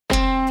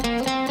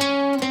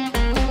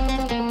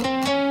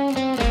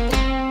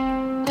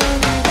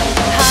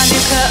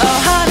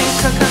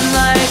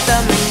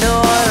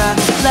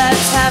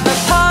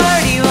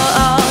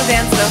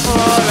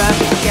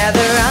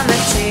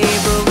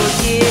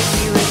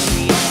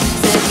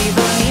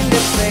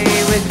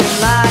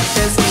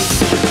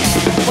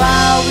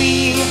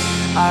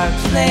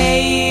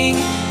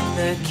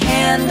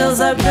candles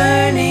are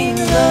burning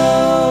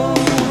low.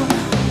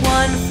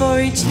 One for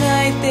each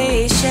night,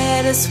 they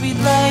shed a sweet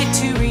light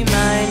to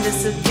remind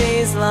us of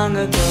days long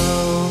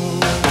ago.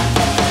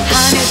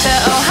 Hanukkah,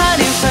 oh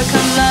Hanukkah,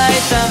 come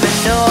light the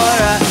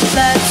menorah.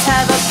 Let's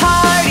have a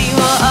party,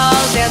 we'll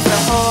all dance the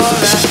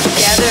hora.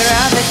 Gather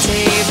round the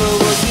table,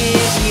 we'll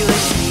give you a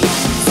treat.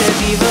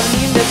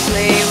 Sevivim to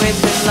play with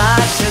and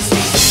lots of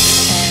sweets.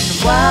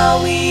 And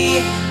while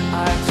we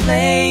are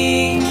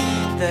playing,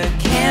 the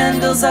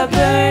candles are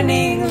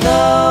burning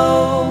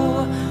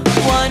low.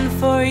 One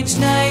for each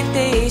night,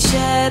 they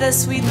shed a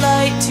sweet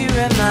light to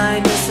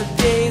remind us of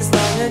days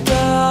long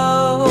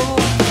ago.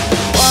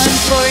 One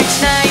for each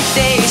night,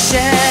 they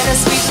shed a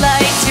sweet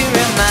light to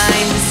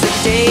remind us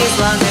of days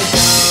long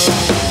ago.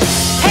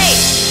 Hey!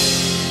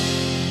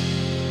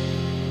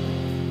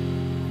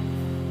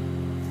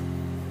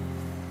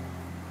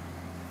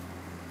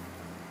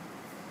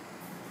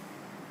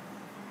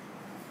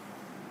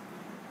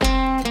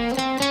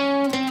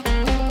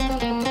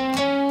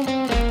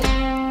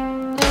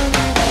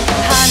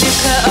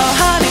 Hanukkah, oh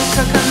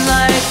Hanukkah, come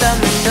light the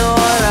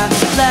menorah.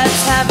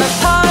 Let's have a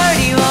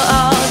party, we'll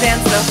all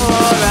dance the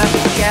hora.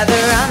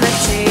 Gather round the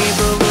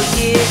table, we'll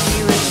give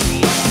you a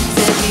treat.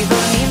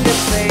 Sevivim to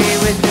play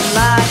with and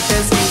lots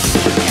of sweets.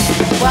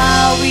 And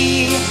while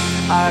we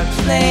are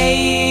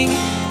playing,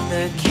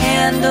 the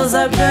candles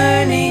are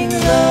burning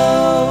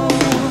low.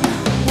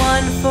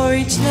 One for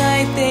each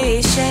night,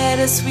 they shed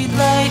a sweet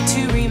light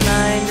to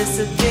remind us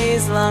of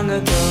days long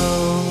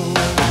ago.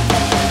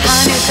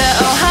 Hanukkah,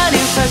 oh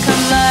Hanukkah,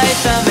 come light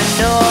the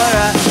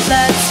menorah.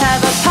 Let's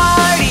have a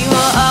party,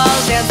 we'll all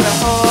dance the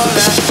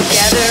hora.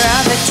 Gather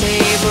round the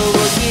table,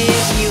 we'll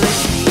give you a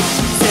treat.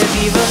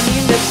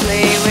 Sevivim to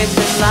play with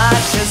and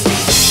lots of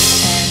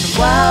sweets. And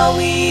while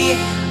we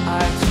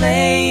are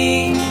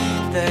playing,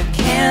 the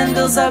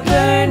candles are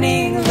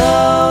burning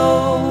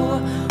low.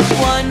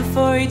 One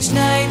for each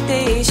night,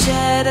 they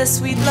shed a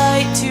sweet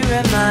light to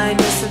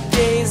remind us of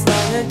days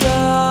long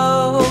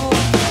ago.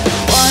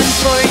 One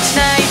for each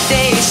night,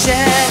 they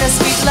shed a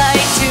sweet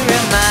light to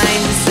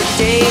remind us of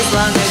days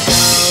long ago.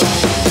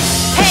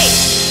 Hey!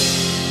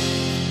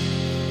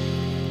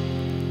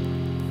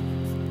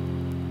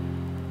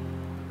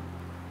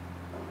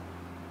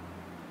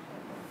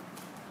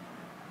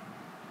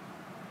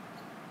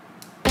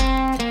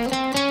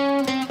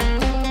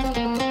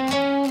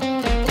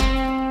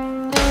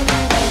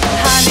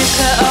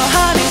 Hanukkah, oh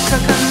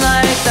Hanukkah, come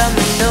light the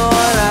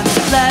menorah.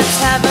 Let's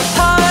have a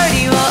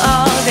party, we'll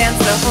all dance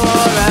the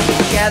hora.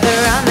 Gather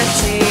round the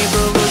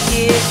table, we'll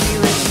give you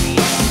a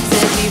treat.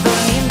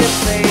 Sevivim to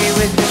play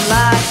with and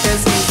lots of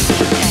sweets.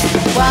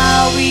 And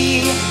while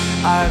we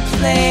are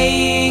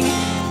playing,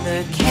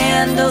 the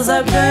candles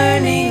are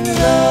burning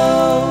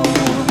low.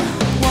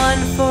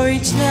 One for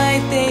each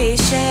night, they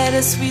shed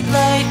a sweet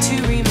light to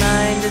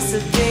remind us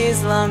of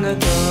days long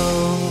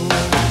ago.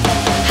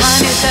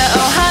 Hanukkah,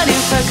 oh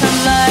Hanukkah, come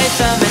light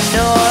the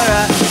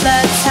menorah.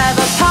 Let's have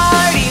a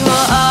party,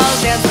 we'll all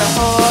dance the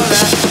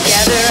hora.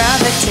 Gather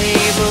round the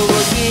table,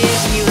 we'll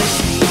give you a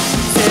treat.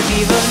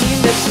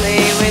 Sevivim to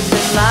play with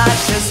and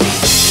lots of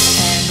sweets.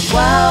 And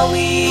while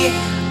we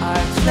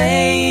are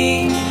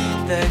playing,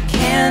 the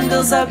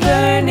candles are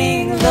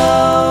burning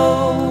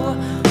low.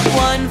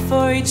 One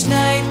for each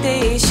night,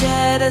 they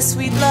shed a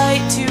sweet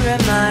light to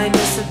remind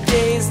us of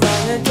days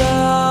long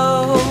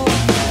ago.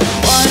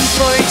 One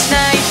for each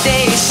night,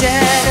 they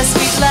shed a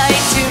sweet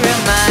light to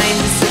remind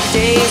us of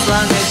days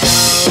long ago.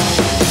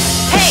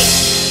 Hey!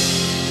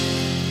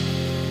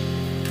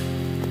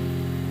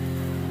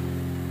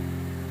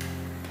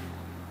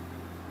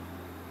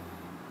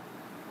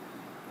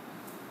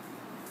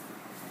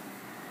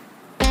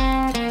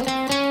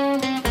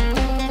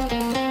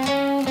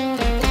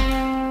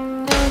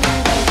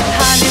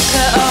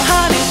 Hanukkah, oh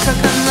Hanukkah,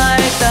 come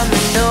light the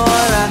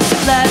menorah.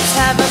 Let's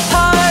have a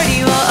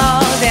party, we'll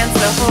all dance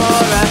the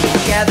hora.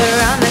 Gather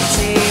round the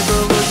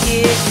table, we'll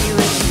give you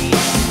a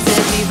treat.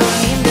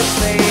 Sevivim to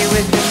play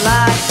with and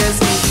lots of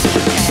sweets.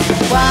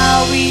 And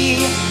while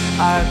we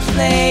are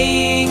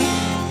playing,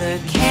 the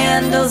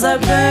candles are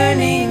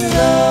burning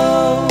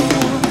low.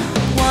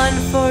 One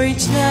for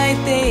each night,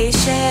 they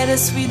shed a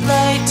sweet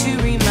light to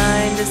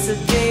remind us of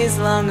days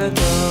long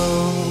ago.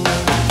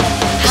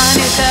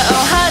 Hanukkah,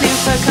 oh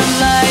Hanukkah, come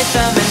light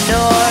the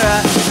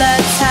menorah.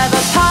 Let's have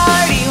a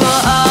party,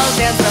 we'll all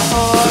dance the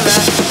hora.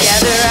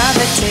 Gather round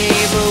the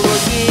table,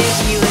 we'll give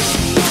you a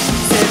treat.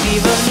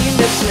 Sevivim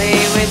to play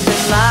with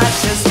and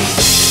lots of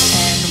sweets.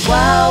 And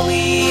while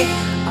we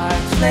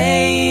are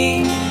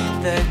playing,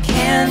 the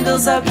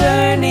candles are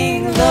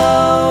burning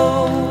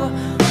low.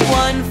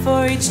 One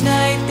for each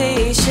night,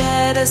 they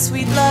shed a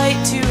sweet light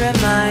to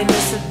remind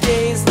us of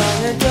days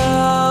long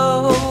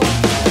ago.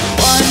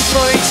 One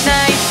for each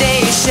night,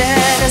 they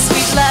shed a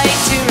sweet light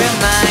to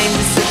remind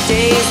us of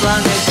days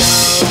long ago.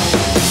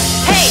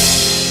 Hey!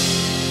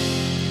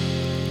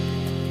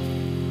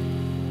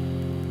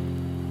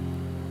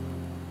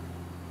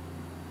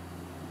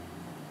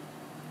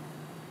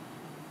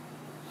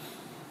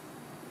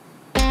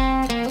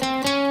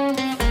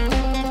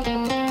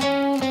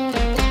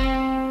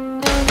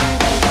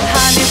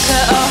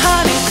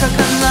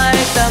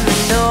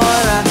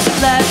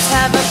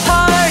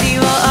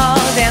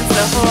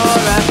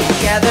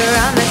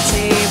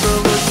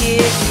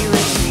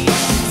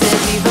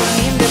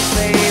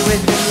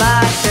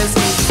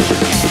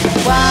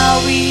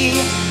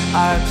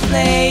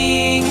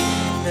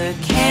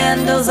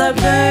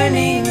 are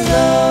burning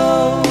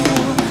low.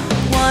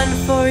 One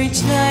for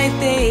each night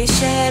they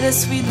shed a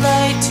sweet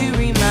light to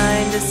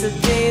remind us of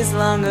days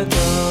long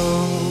ago.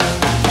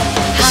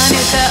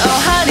 Hanukkah, oh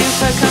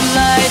Hanukkah, come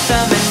light the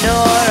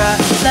menorah.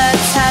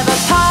 Let's have a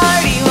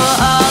party, we'll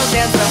all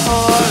dance the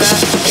hora.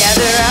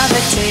 Gather round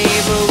the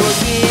table, we'll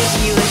give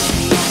you a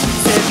treat.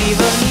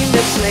 Sevivolim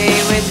to play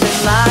with and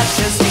lots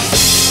of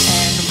sweets.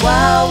 And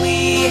while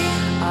we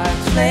are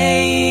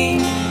playing,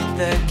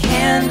 the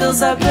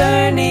candles are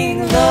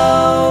burning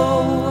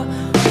low.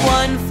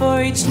 One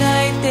for each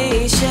night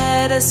they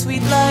shed a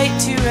sweet light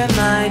to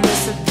remind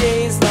us of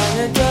days long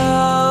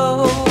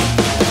ago.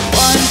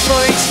 One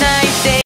for each night they